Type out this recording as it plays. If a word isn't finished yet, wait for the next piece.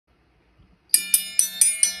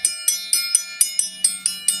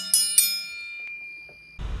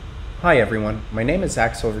Hi everyone, my name is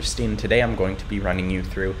Zach Silverstein. Today I'm going to be running you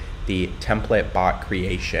through the template bot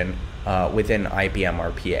creation within IBM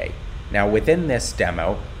RPA. Now within this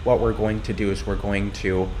demo, what we're going to do is we're going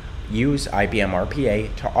to use IBM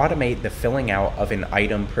RPA to automate the filling out of an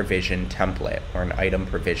item provision template or an item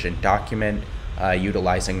provision document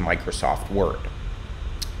utilizing Microsoft Word.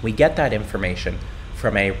 We get that information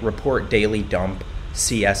from a report daily dump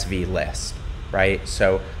CSV list, right?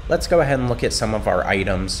 So let's go ahead and look at some of our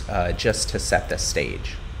items just to set the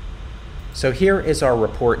stage. So here is our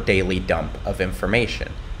report daily dump of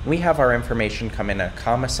information. We have our information come in a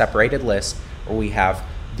comma separated list where we have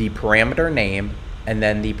the parameter name and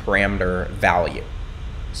then the parameter value.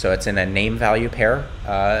 So it's in a name value pair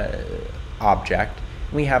object.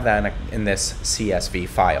 We have that in this CSV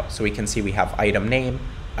file. So we can see we have item name,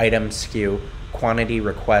 item SKU, quantity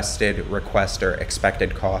requested, requester,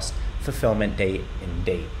 expected cost, fulfillment date, and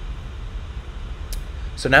date.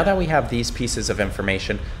 So now that we have these pieces of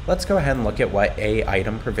information, let's go ahead and look at what a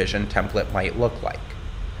item provision template might look like.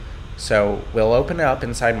 So we'll open it up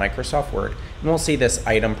inside Microsoft Word and we'll see this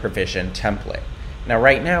item provision template. Now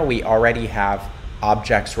right now we already have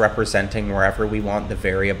objects representing wherever we want the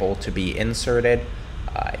variable to be inserted.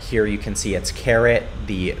 Here you can see it's caret,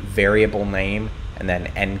 the variable name, and then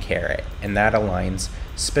n caret, and that aligns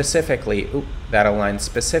specifically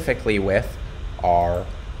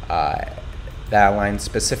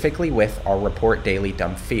with our report daily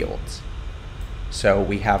dump fields. So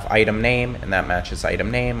we have item name, and that matches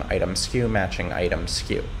item name, item SKU matching item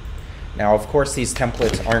SKU. Now, of course, these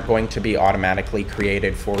templates aren't going to be automatically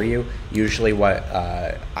created for you. Usually what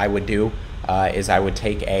I would do is I would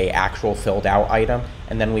take a actual filled out item,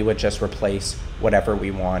 and then we would just replace whatever we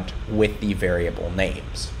want with the variable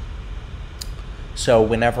names. So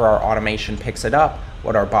whenever our automation picks it up,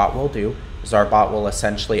 what our bot will do is our bot will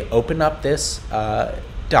essentially open up this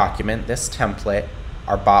document, this template.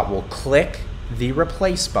 Our bot will click the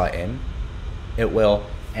replace button. It will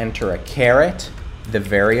enter a caret, the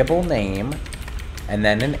variable name, and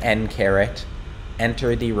then an n caret,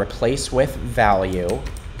 enter the replace with value,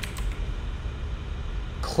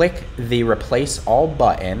 click the replace all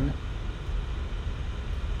button,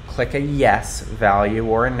 click a yes value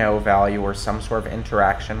or a no value or some sort of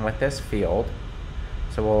interaction with this field.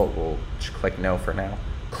 So we'll just click no for now.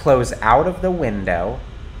 Close out of the window,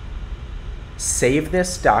 save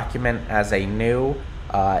this document as a new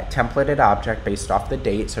templated object based off the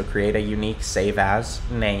date, so create a unique save as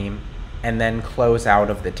name, and then close out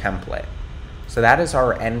of the template. So that is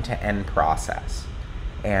our end-to-end process.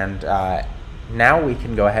 And now we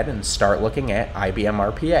can go ahead and start looking at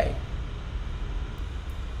IBM RPA.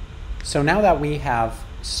 So now that we have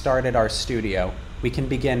started our studio, we can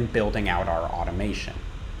begin building out our automation.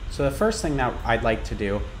 So the first thing that I'd like to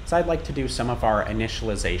do is I'd like to do some of our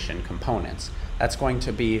initialization components. That's going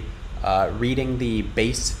to be reading the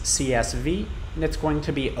base CSV, and it's going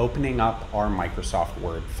to be opening up our Microsoft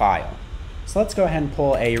Word file. So let's go ahead and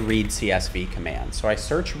pull a read CSV command. So I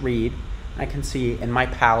search read, and I can see in my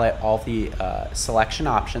palette all the selection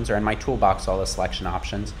options, or in my toolbox all the selection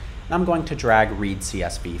options, and I'm going to drag read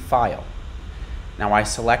CSV file. Now I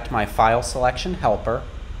select my file selection helper,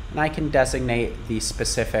 and I can designate the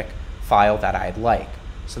specific file that I'd like.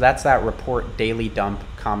 So that's that report daily dump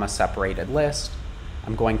comma separated list.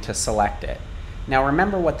 I'm going to select it. Now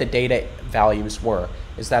remember what the data values were,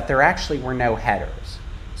 is that there actually were no headers.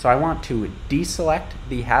 So I want to deselect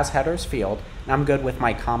the has headers field, and I'm good with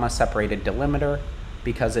my comma separated delimiter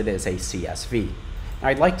because it is a CSV. Now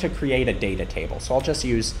I'd like to create a data table, so I'll just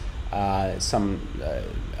use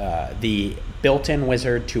the built-in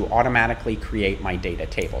wizard to automatically create my data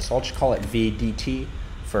table. So I'll just call it VDT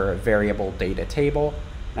for variable data table,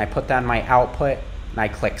 and I put that in my output, and I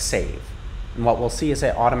click save. And what we'll see is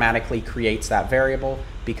it automatically creates that variable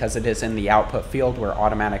because it is in the output field. We're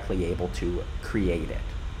automatically able to create it.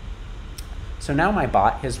 So now my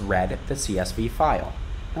bot has read the CSV file.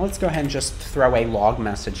 Now let's go ahead and just throw a log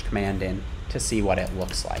message command in to see what it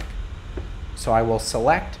looks like. So I will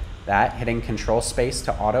select that, hitting Control Space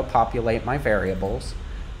to auto-populate my variables.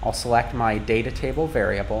 I'll select my data table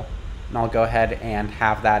variable, and I'll go ahead and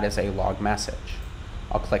have that as a log message.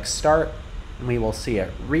 I'll click Start, and we will see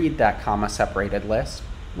it read that comma separated list,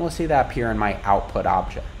 and we'll see that appear in my output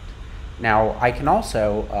object. Now I can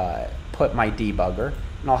also put my debugger,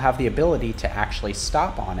 and I'll have the ability to actually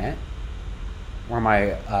stop on it, where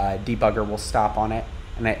my debugger will stop on it,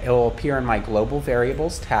 and it will appear in my Global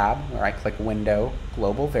Variables tab, where I click Window,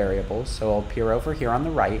 Global Variables, so it'll appear over here on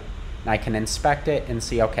the right, and I can inspect it and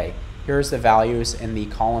see, okay, here's the values in the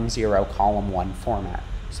column 0, column 1 format.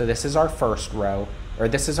 So this is our first row, or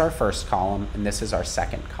this is our first column, and this is our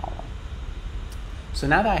second column. So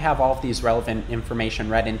now that I have all of these relevant information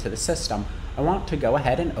read into the system, I want to go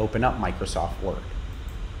ahead and open up Microsoft Word.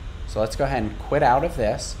 So let's go ahead and quit out of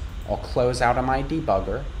this. I'll close out of my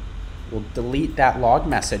debugger. We'll delete that log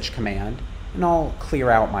message command, and I'll clear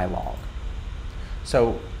out my log.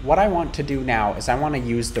 So what I want to do now is I want to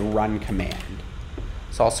use the run command.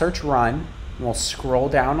 So I'll search run, and we'll scroll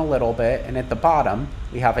down a little bit, and at the bottom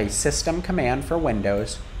we have a system command for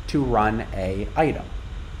Windows to run a item.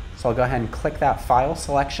 So I'll go ahead and click that file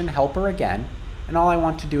selection helper again, and all I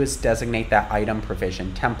want to do is designate that item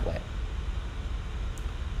provision template.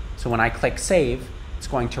 So when I click save, it's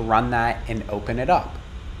going to run that and open it up.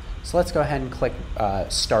 So let's go ahead and click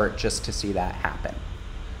start just to see that happen.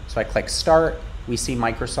 So I click start, we see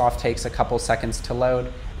Microsoft takes a couple seconds to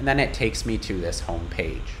load, and then it takes me to this home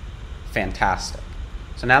page. Fantastic.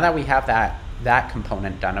 So now that we have that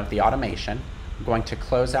component done of the automation, I'm going to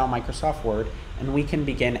close out Microsoft Word, and we can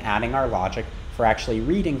begin adding our logic for actually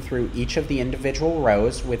reading through each of the individual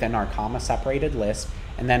rows within our comma-separated list,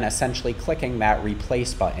 and then essentially clicking that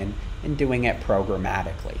replace button and doing it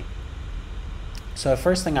programmatically. So the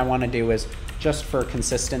first thing I want to do is, just for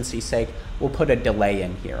consistency's sake, we'll put a delay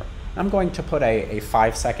in here. I'm going to put a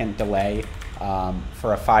 5-second delay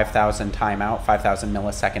for a 5,000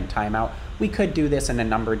 millisecond timeout. We could do this in a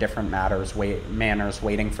number of different manners,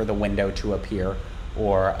 waiting for the window to appear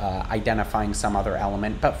or identifying some other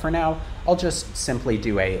element. But for now, I'll just simply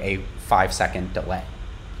do a 5-second delay.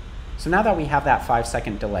 So now that we have that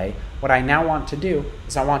 5-second delay, what I now want to do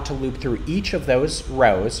is I want to loop through each of those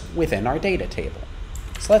rows within our data table.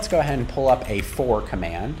 So let's go ahead and pull up a for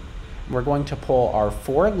command. We're going to pull our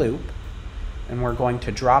for loop, and we're going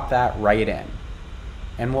to drop that right in.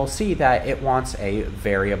 And we'll see that it wants a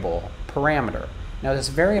variable parameter. Now this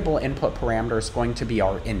variable input parameter is going to be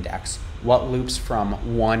our index, what loops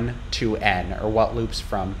from 1 to n, or what loops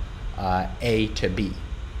from A to B.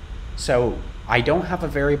 So I don't have a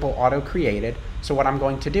variable auto-created, so what I'm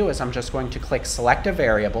going to do is I'm just going to click select a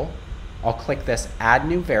variable, I'll click this add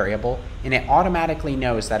new variable, and it automatically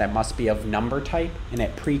knows that it must be of number type, and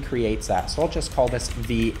it pre-creates that. So I'll just call this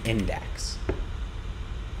v-index.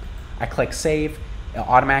 I click save, it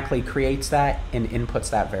automatically creates that and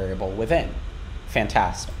inputs that variable within.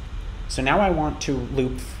 Fantastic. So now I want to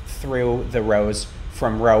loop through the rows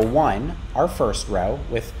from row 1, our first row.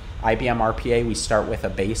 With IBM RPA, we start with a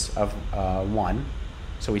base of 1.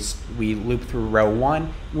 So we loop through row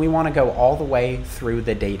 1, and we want to go all the way through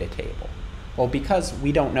the data table. Well, because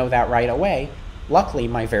we don't know that right away, luckily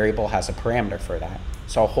my variable has a parameter for that.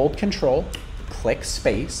 So I'll hold Control, click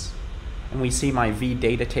space, and we see my V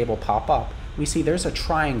data table pop up. We see there's a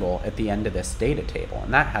triangle at the end of this data table,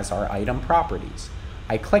 and that has our item properties.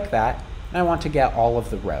 I click that, and I want to get all of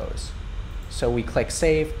the rows. So we click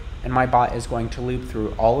save, and my bot is going to loop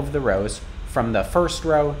through all of the rows from the first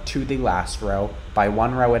row to the last row by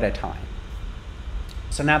one row at a time.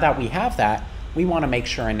 So now that we have that, we want to make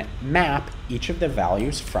sure and map each of the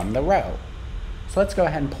values from the row. So let's go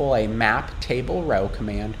ahead and pull a map table row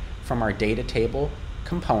command from our data table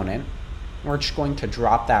component. We're just going to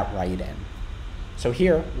drop that right in. So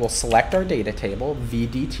here we'll select our data table,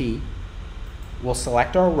 VDT, we'll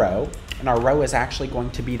select our row, and our row is actually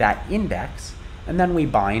going to be that index, and then we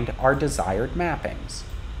bind our desired mappings.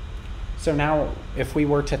 So now if we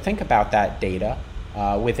were to think about that data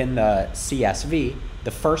within the CSV,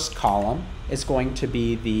 the first column is going to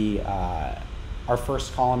be our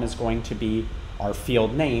first column is going to be our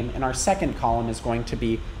field name, and our second column is going to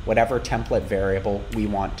be whatever template variable we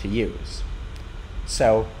want to use.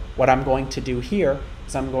 So what I'm going to do here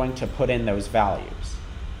is I'm going to put in those values.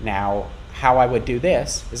 Now, how I would do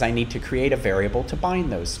this is I need to create a variable to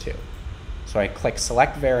bind those two. So I click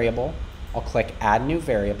select variable, I'll click add new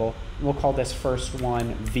variable, and we'll call this first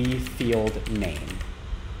one v field name.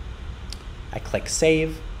 I click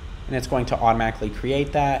save, and it's going to automatically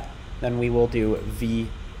create that. Then we will do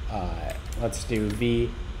let's do v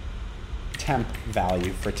temp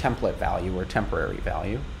value for template value or temporary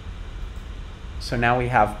value. So now we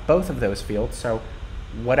have both of those fields. So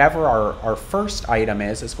whatever our first item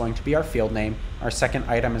is going to be our field name. Our second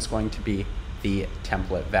item is going to be the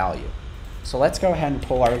template value. So let's go ahead and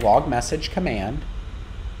pull our log message command.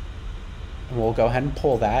 And we'll go ahead and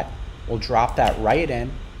pull that. We'll drop that right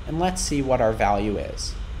in, and let's see what our value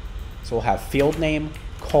is. So we'll have field name,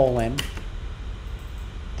 colon,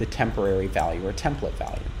 the temporary value or template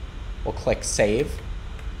value. We'll click save,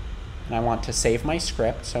 and I want to save my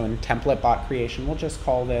script. So in template bot creation, we'll just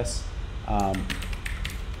call this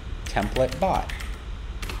template bot.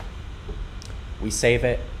 We save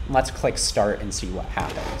it, and let's click start and see what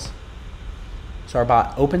happens. So our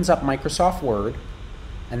bot opens up Microsoft Word,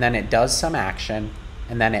 and then it does some action,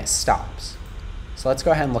 and then it stops. So let's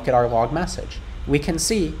go ahead and look at our log message. We can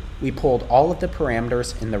see we pulled all of the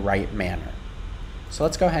parameters in the right manner. So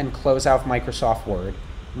let's go ahead and close out Microsoft Word,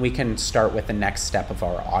 and we can start with the next step of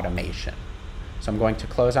our automation. So I'm going to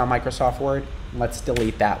close out Microsoft Word, and let's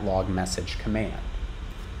delete that log message command.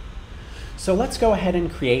 So let's go ahead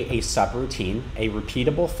and create a subroutine, a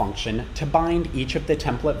repeatable function, to bind each of the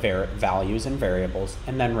template values and variables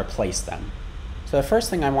and then replace them. So the first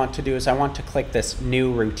thing I want to do is I want to click this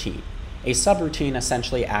new routine. A subroutine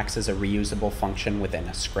essentially acts as a reusable function within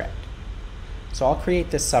a script. So I'll create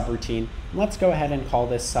this subroutine, and let's go ahead and call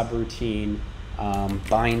this subroutine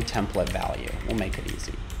bind template value. We'll make it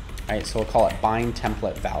easy. All right, so we'll call it bind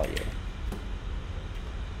template value.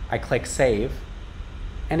 I click save,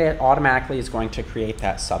 and it automatically is going to create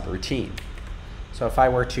that subroutine. So if I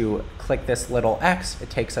were to click this little X, it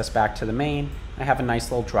takes us back to the main. I have a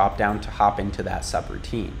nice little drop down to hop into that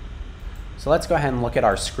subroutine. So let's go ahead and look at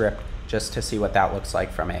our script just to see what that looks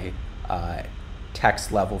like from a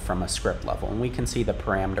text level, from a script level. And we can see the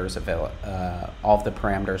parameters of all of the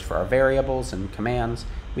parameters for our variables and commands.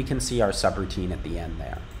 We can see our subroutine at the end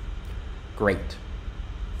there. Great.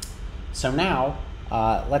 So now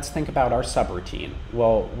let's think about our subroutine.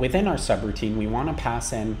 Well, within our subroutine, we want to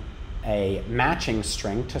pass in a matching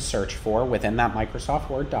string to search for within that Microsoft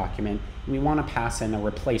Word document. We want to pass in a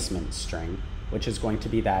replacement string, which is going to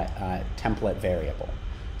be that template variable.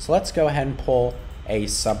 So let's go ahead and pull a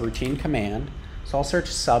subroutine command. So I'll search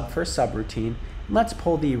sub for subroutine, and let's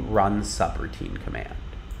pull the run subroutine command.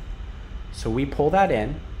 So we pull that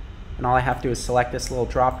in, and all I have to do is select this little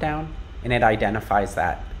drop down, and it identifies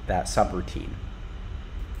that subroutine.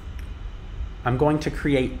 I'm going to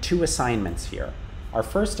create two assignments here. Our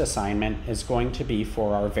first assignment is going to be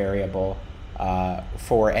for our variable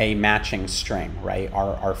for a matching string, right?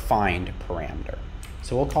 Our find parameter.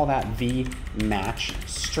 So we'll call that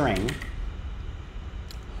vMatchString.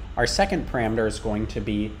 Our second parameter is going to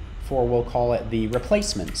be for, we'll call it the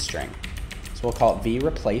replacement string. So we'll call it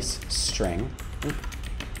vReplaceString,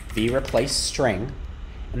 vReplaceString,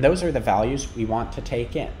 and those are the values we want to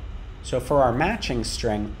take in. So for our matching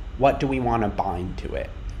string, what do we want to bind to it?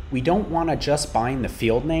 We don't want to just bind the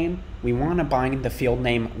field name, we want to bind the field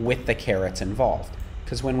name with the carets involved.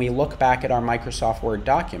 Because when we look back at our Microsoft Word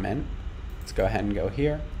document, let's go ahead and go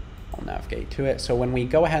here, I'll navigate to it. So when we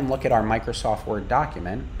go ahead and look at our Microsoft Word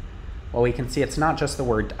document, well, we can see it's not just the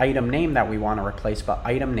word item name that we want to replace, but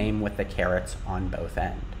item name with the carets on both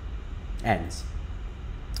ends.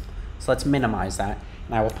 So let's minimize that,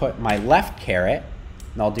 and I will put my left caret,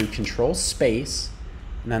 and I'll do Control Space,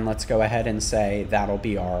 and then let's go ahead and say that'll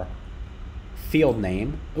be our field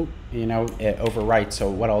name. Oop, you know, it overwrites, so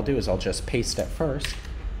what I'll do is I'll just paste it first,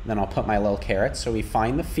 and then I'll put my little caret. So we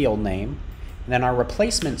find the field name, and then our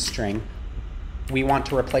replacement string, we want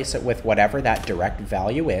to replace it with whatever that direct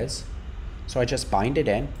value is. So I just bind it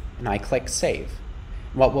in, and I click Save.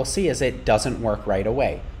 What we'll see is it doesn't work right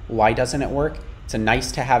away. Why doesn't it work? It's a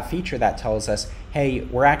nice to have feature that tells us, hey,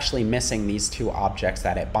 we're actually missing these two objects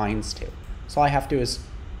that it binds to. So all I have to do is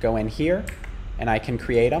go in here, and I can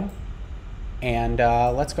create them. And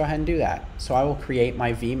let's go ahead and do that. So I will create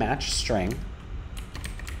my vMatchString.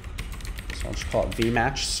 So I'll just call it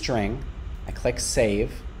vMatchString. I click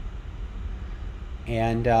Save.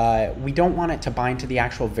 And we don't want it to bind to the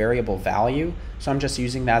actual variable value, so I'm just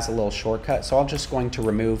using that as a little shortcut. So I'm just going to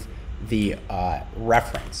remove the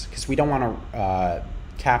reference, because we don't want to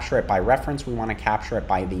capture it by reference, we want to capture it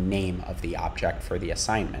by the name of the object for the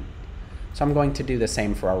assignment. So I'm going to do the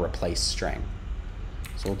same for our replace string.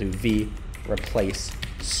 So we'll do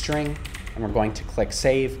vReplaceString, and we're going to click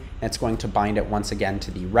Save, and it's going to bind it once again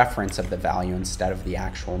to the reference of the value instead of the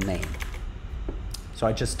actual name. So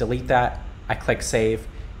I just delete that, I click Save,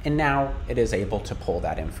 and now it is able to pull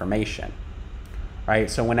that information. Right?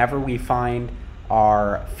 So whenever we find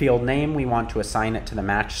our field name, we want to assign it to the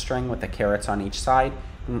match string with the carets on each side.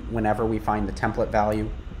 Whenever we find the template value,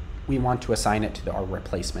 we want to assign it to our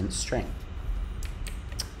replacement string.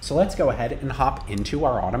 So let's go ahead and hop into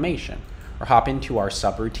our automation, or hop into our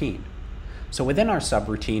subroutine. So within our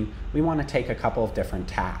subroutine, we want to take a couple of different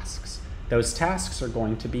tasks. Those tasks are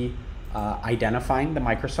going to be identifying the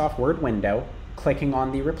Microsoft Word window, clicking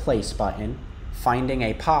on the replace button, finding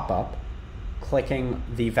a pop-up, clicking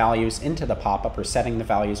the values into the pop-up or setting the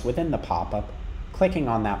values within the pop-up, clicking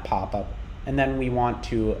on that pop-up, and then we want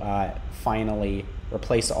to finally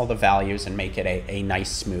replace all the values and make it a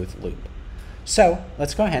nice smooth loop. So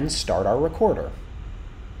let's go ahead and start our recorder.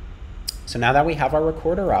 So now that we have our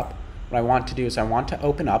recorder up, what I want to do is I want to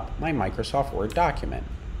open up my Microsoft Word document.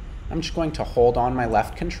 I'm just going to hold on my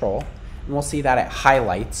left control, and we'll see that it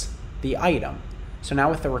highlights the item. So now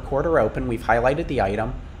with the recorder open, we've highlighted the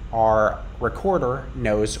item. Our recorder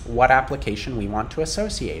knows what application we want to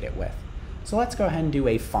associate it with. So let's go ahead and do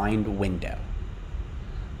a find window.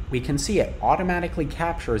 We can see it automatically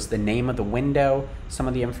captures the name of the window, some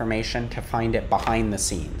of the information to find it behind the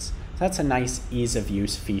scenes. So that's a nice ease of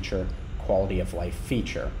use feature, quality of life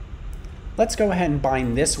feature. Let's go ahead and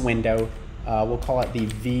bind this window. We'll call it the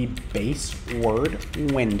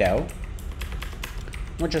vBaseWord window.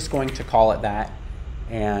 We're just going to call it that,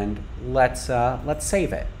 and let's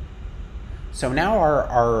save it. So now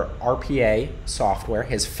our RPA software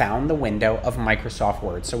has found the window of Microsoft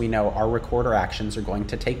Word, so we know our recorder actions are going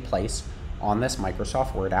to take place on this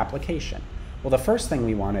Microsoft Word application. Well, the first thing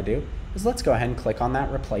we want to do is let's go ahead and click on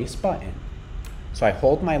that replace button. So I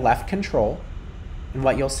hold my left control, and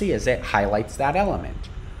what you'll see is it highlights that element.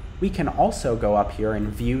 We can also go up here and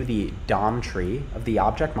view the DOM tree of the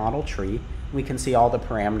object model tree. We can see all the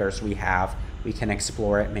parameters we have. We can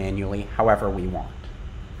explore it manually however we want.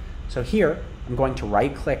 So here, I'm going to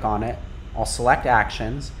right click on it, I'll select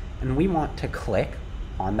actions, and we want to click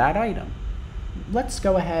on that item. Let's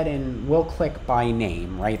go ahead and we'll click by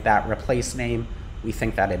name, right? That replace name, we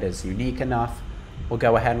think that it is unique enough. We'll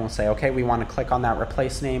go ahead and we'll say, okay, we want to click on that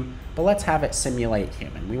replace name, but let's have it simulate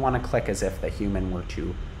human. We want to click as if the human were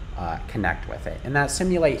to connect with it. And that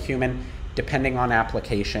simulate human, depending on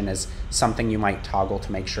application, is something you might toggle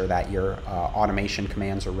to make sure that your automation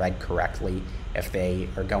commands are read correctly if they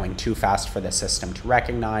are going too fast for the system to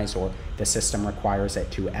recognize, or the system requires it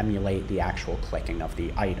to emulate the actual clicking of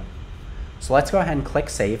the item. So let's go ahead and click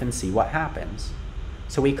save and see what happens.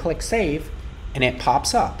 So we click save and it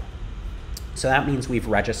pops up. So that means we've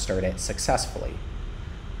registered it successfully.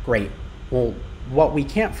 Great. Well, what we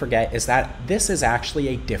can't forget is that this is actually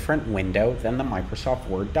a different window than the Microsoft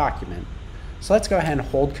Word document. So let's go ahead and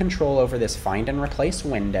hold control over this find and replace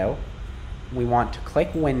window. We want to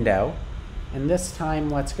click window, and this time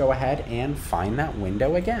let's go ahead and find that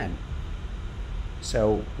window again.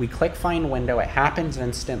 So we click find window, it happens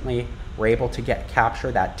instantly. We're able to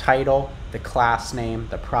capture that title, the class name,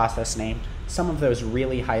 the process name, some of those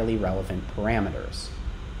really highly relevant parameters.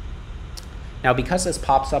 Now, because this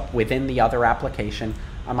pops up within the other application,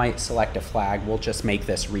 I might select a flag. We'll just make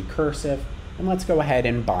this recursive, and let's go ahead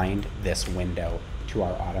and bind this window to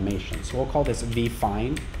our automation. So we'll call this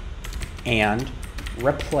vFind and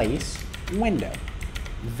replace window.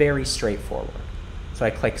 Very straightforward. So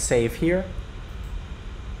I click save here,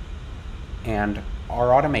 and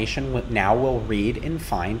our automation now will read and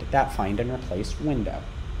find that find and replace window.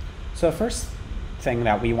 So the first thing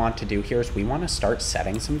that we want to do here is we want to start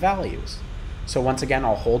setting some values. So once again,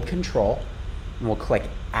 I'll hold control and we'll click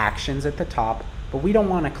actions at the top, but we don't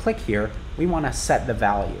want to click here, we want to set the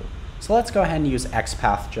value. So let's go ahead and use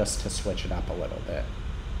XPath just to switch it up a little bit.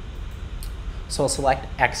 So I'll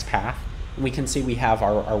select XPath, and we can see we have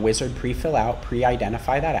our wizard pre-fill out,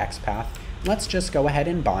 pre-identify that XPath. Let's just go ahead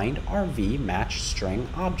and bind our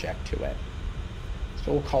vMatchString object to it.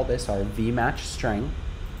 So we'll call this our vMatchString.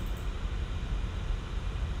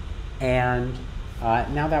 And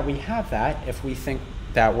now that we have that, if we think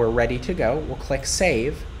that we're ready to go, we'll click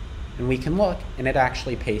save, and we can look, and it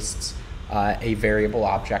actually pastes a variable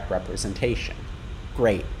object representation.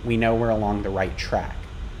 Great, we know we're along the right track.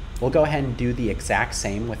 We'll go ahead and do the exact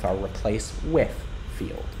same with our replace with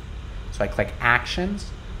field. So I click actions,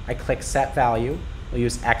 I click set value, we'll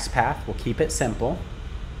use XPath, we'll keep it simple.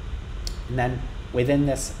 And then within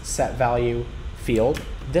this set value field,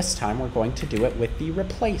 this time we're going to do it with the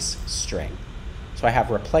replace string. So I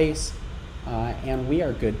have replace, and we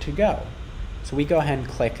are good to go. So we go ahead and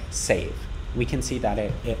click save. We can see that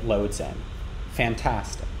it loads in.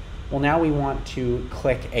 Fantastic. Well, now we want to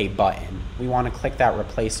click a button. We want to click that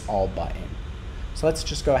replace all button. So let's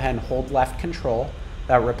just go ahead and hold left control.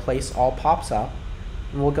 That replace all pops up,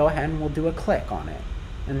 and we'll go ahead and we'll do a click on it.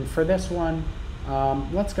 And for this one,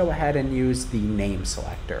 let's go ahead and use the name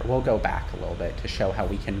selector. We'll go back a little bit to show how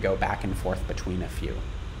we can go back and forth between a few.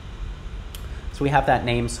 So we have that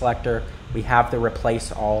name selector, we have the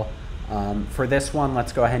replace all. For this one,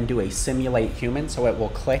 let's go ahead and do a simulate human, so it will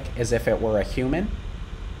click as if it were a human.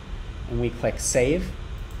 And we click save,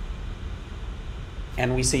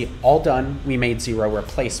 and we see all done, we made 0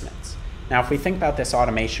 replacements. Now if we think about this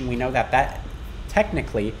automation, we know that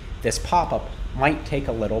technically this pop-up might take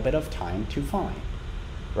a little bit of time to find,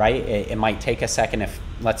 right? It might take a second if,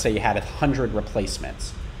 let's say you had 100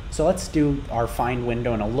 replacements. So let's do our find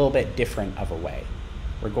window in a little bit different of a way.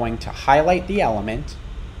 We're going to highlight the element,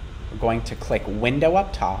 we're going to click window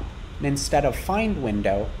up top, and instead of find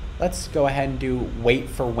window, let's go ahead and do wait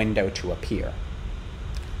for window to appear.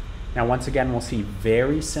 Now once again, we'll see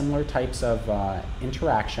very similar types of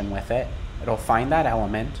interaction with it. It'll find that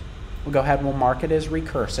element. We'll go ahead and we'll mark it as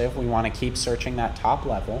recursive. We want to keep searching that top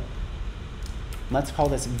level. Let's call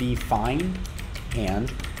this vFind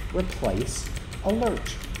and replace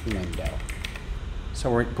alert window. So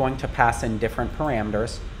we're going to pass in different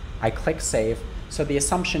parameters. I click save. So the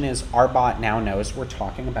assumption is our bot now knows we're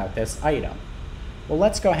talking about this item. Well,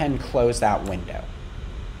 let's go ahead and close that window.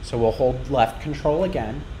 So we'll hold left control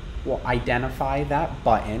again. We'll identify that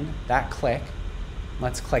button, that click.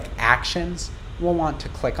 Let's click actions. We'll want to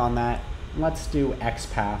click on that. Let's do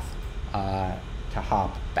XPath to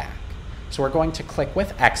hop back. So we're going to click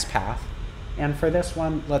with XPath. And for this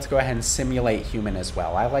one, let's go ahead and simulate human as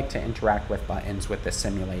well. I like to interact with buttons with the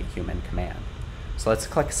simulate human command. So let's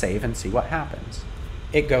click save and see what happens.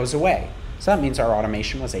 It goes away. So that means our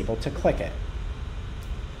automation was able to click it.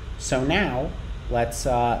 So now let's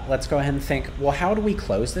go ahead and think, well, how do we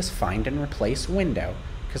close this find and replace window?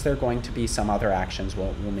 Because there are going to be some other actions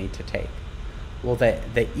we'll need to take. Well,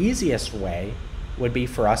 the easiest way would be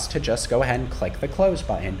for us to just go ahead and click the close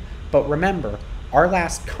button. But remember, our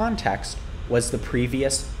last context was the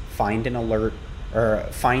previous find and alert or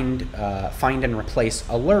find and replace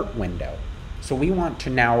alert window. So we want to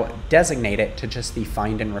now designate it to just the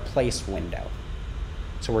find and replace window.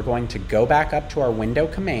 So we're going to go back up to our window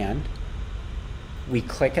command. We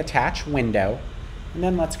click attach window, and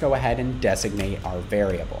then let's go ahead and designate our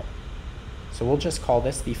variable. So we'll just call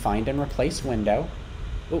this the find and replace window.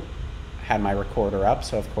 Oop, had my recorder up,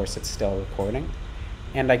 so of course it's still recording.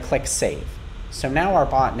 And I click save. So now our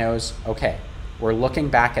bot knows, okay, we're looking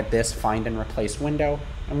back at this find and replace window,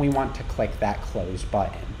 and we want to click that close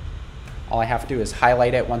button. All I have to do is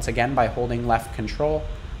highlight it once again by holding left control.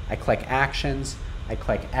 I click actions, I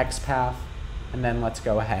click XPath, and then let's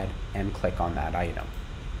go ahead and click on that item.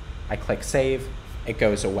 I click save, it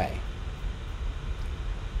goes away.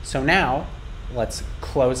 So now let's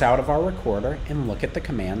close out of our recorder and look at the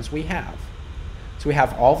commands we have. So we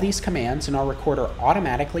have all these commands, and our recorder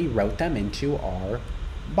automatically wrote them into our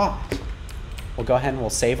bot. We'll go ahead and we'll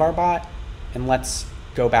save our bot, and let's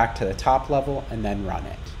go back to the top level and then run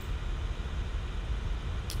it.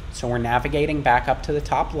 So we're navigating back up to the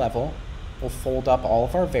top level. We'll fold up all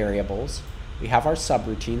of our variables. We have our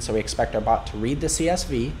subroutine, so we expect our bot to read the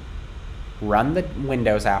CSV, run the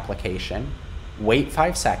Windows application, wait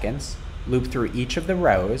 5 seconds, loop through each of the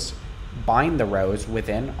rows, bind the rows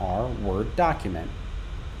within our Word document.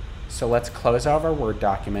 So let's close out of our Word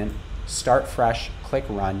document, start fresh, click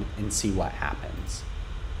run, and see what happens.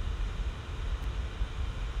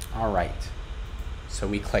 All right, so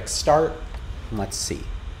we click start, and let's see.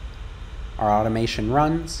 Our automation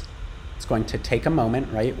runs. It's going to take a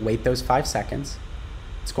moment, right? Wait those 5 seconds.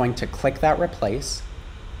 It's going to click that replace.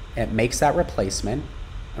 It makes that replacement,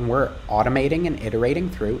 and we're automating and iterating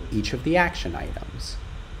through each of the action items.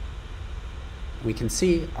 We can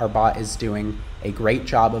see our bot is doing a great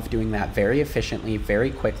job of doing that very efficiently, very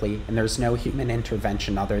quickly, and there's no human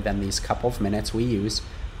intervention other than these couple of minutes we use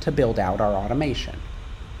to build out our automation.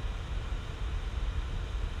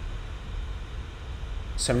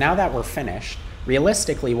 So now that we're finished,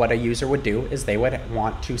 realistically what a user would do is they would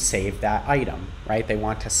want to save that item, right? They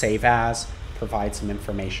want to save as, provide some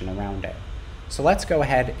information around it. So let's go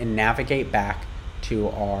ahead and navigate back to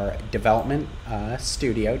our development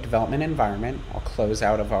studio, development environment. I'll close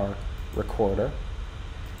out of our recorder.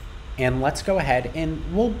 And let's go ahead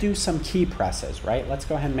and we'll do some key presses, right? Let's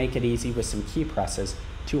go ahead and make it easy with some key presses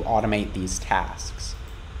to automate these tasks,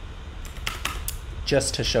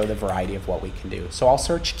 just to show the variety of what we can do. So I'll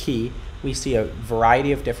search key. We see a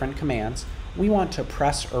variety of different commands. We want to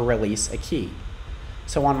press or release a key.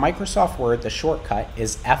 So on Microsoft Word, the shortcut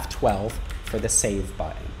is F12 for the save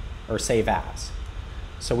button, or save as.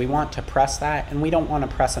 So we want to press that, and we don't want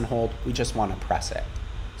to press and hold, we just want to press it.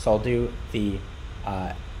 So I'll do the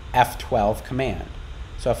F12 command.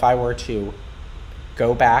 So if I were to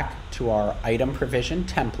go back to our item provision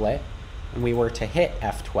template, and we were to hit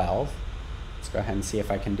F12, let's go ahead and see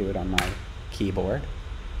if I can do it on my keyboard.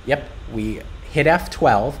 Yep, we hit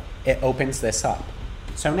F12, it opens this up.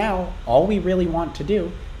 So now all we really want to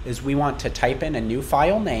do is we want to type in a new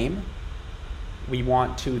file name. We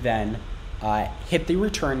want to then hit the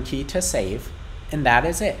return key to save, and that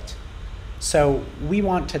is it. So we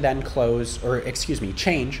want to then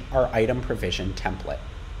change our item provision template.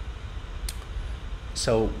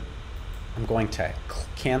 So I'm going to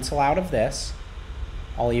cancel out of this.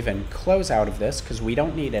 I'll even close out of this because we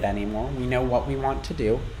don't need it anymore. We know what we want to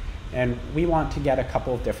do, and we want to get a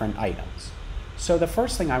couple of different items. So the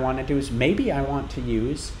first thing I want to do is maybe I want to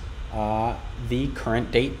use the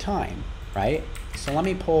current date time. right? So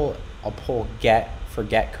I'll pull get for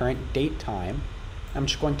get current date time. I'm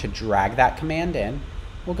just going to drag that command in.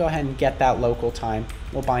 We'll go ahead and get that local time.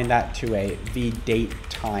 We'll bind that to a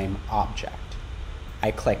vDateTime object.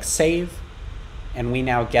 I click save, and we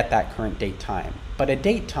now get that current date time. But a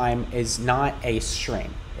date time is not a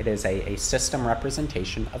string. It is a system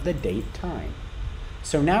representation of the date time.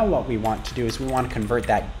 So now what we want to do is we want to convert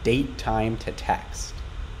that date time to text.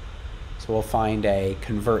 So we'll find a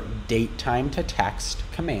convert date time to text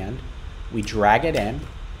command. We drag it in.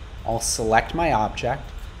 I'll select my object.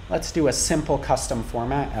 Let's do a simple custom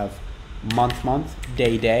format of month, month,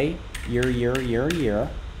 day, day, year, year, year, year.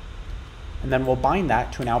 And then we'll bind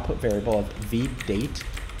that to an output variable of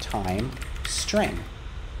vDateTime string.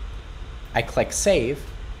 I click save,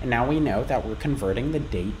 and now we know that we're converting the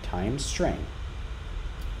date time string.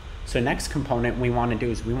 So next component we want to do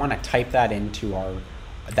is we want to type that into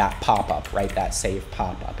that pop-up, right? That save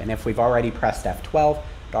pop-up. And if we've already pressed F12,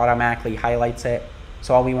 it automatically highlights it.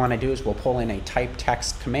 So all we want to do is we'll pull in a type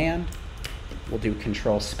text command. We'll do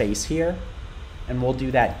control space here, and we'll do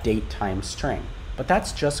that date time string. But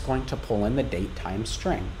that's just going to pull in the date time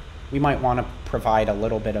string. We might want to provide a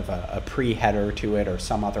little bit of a pre-header to it or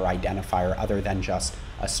some other identifier other than just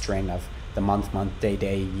a string of the month, month, day,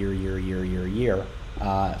 day, year, year, year, year, year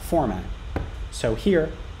format. So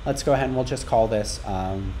here, let's go ahead and we'll just call this,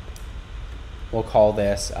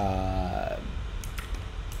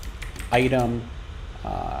 item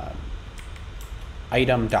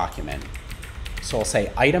document. So we'll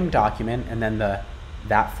say item document and then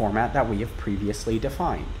that format that we have previously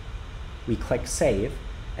defined. We click save,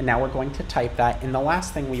 and now we're going to type that, and the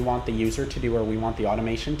last thing we want the user to do, or we want the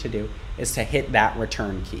automation to do, is to hit that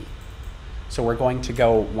return key. So we're going to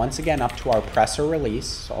go once again up to our press or release.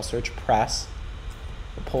 So I'll search press,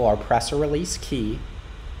 we'll pull our press or release key,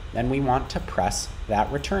 then we want to press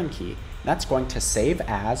that return key. That's going to save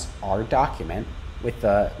as our document with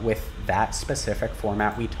that specific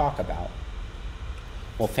format we talk about.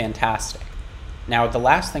 Well, fantastic. Now the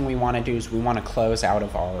last thing we want to do is we want to close out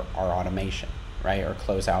of our automation, right? Or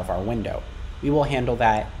close out of our window. We will handle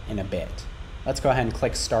that in a bit. Let's go ahead and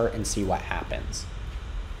click start and see what happens.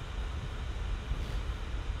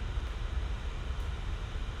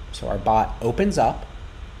 So our bot opens up.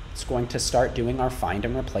 It's going to start doing our find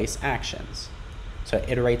and replace actions. So it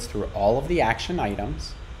iterates through all of the action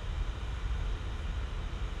items.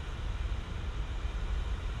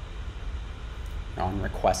 On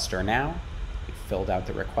requester now. We filled out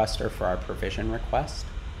the requester for our provision request.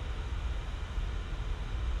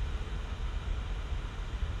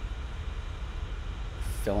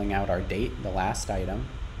 Filling out our date, the last item.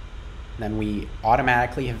 And then we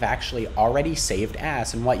automatically have actually already saved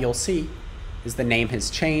as, and what you'll see is the name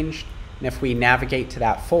has changed, and if we navigate to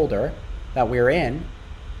that folder that we're in,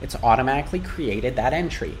 it's automatically created that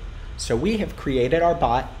entry. So we have created our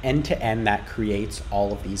bot end-to-end that creates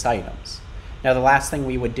all of these items. Now the last thing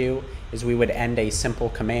we would do is we would end a simple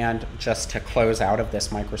command just to close out of this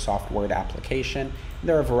Microsoft Word application.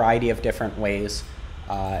 There are a variety of different ways.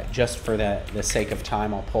 Just for the sake of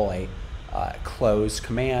time, I'll pull a close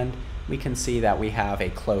command. We can see that we have a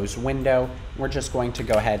close window. We're just going to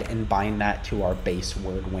go ahead and bind that to our base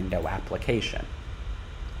Word window application.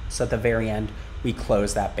 So at the very end, we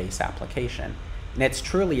close that base application. And it's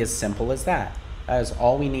truly as simple as that. That is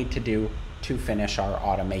all we need to do to finish our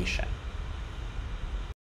automation.